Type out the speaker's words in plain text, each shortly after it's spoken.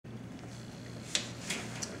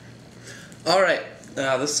Alright,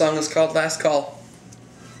 this song is called Last Call.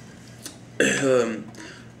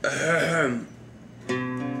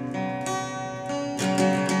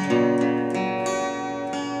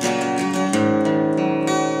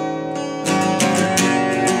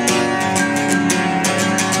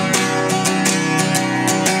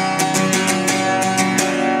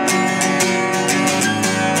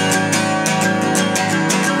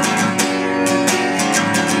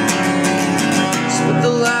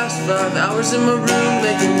 Hours in my room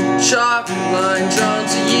making chalk line drawn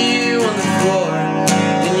to you on the floor.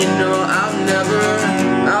 And you know I've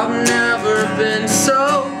never been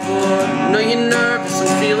so bored. Know you're nervous, I'm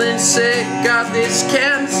feeling sick, got this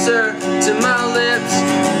cancer to my lips.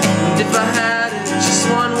 And if I had just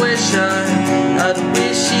one wish, I'd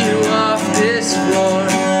wish you off this floor.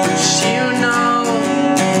 But you know,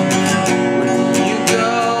 when you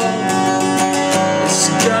go, it's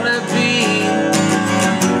gonna be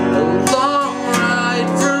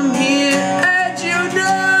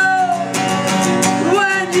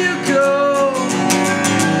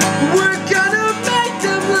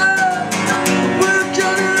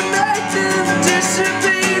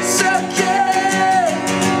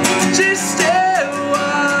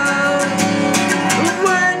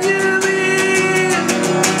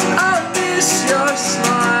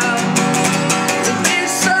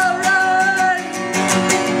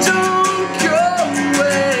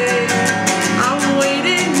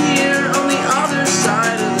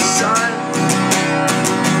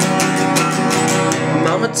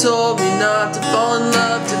told me not to fall in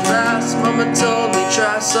love too fast. Mama told me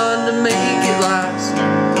try, son, to make it last.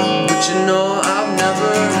 But you know I've never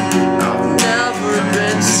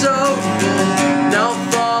been so good. Now I'm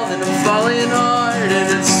falling hard, and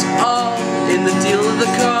it's all in the deal of the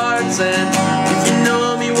cards. And if you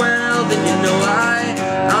know me well, then you know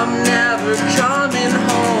I'm never coming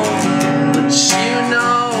home. But you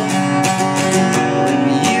know, when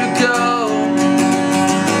you go,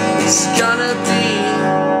 it's gonna be.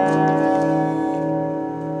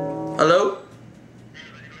 Hello?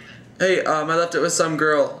 Hey, I left it with some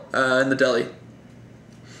girl in the deli.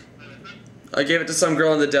 I gave it to some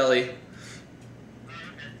girl in the deli.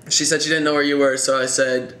 She said she didn't know where you were, so I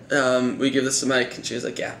said, we give this to Mike, and she was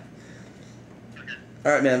like, yeah.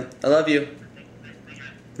 Alright, man. I love you.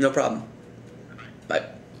 No problem. Bye.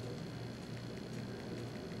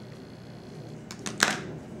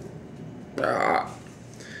 Ah.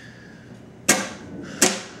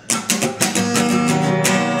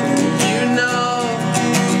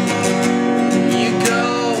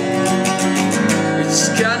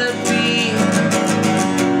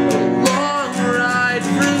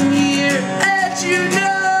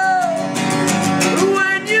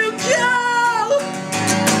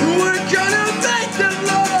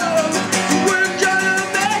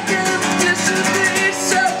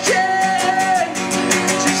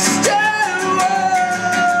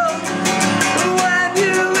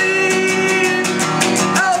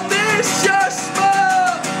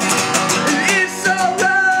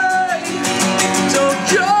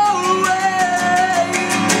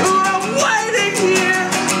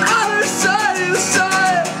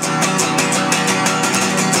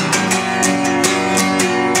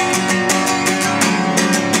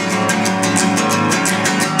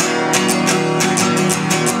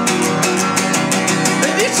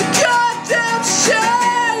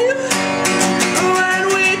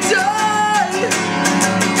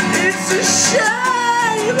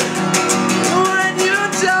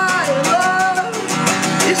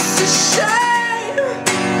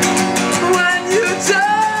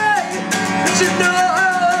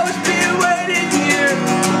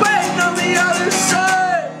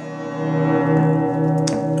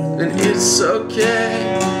 It's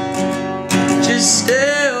okay, just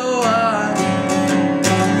stay.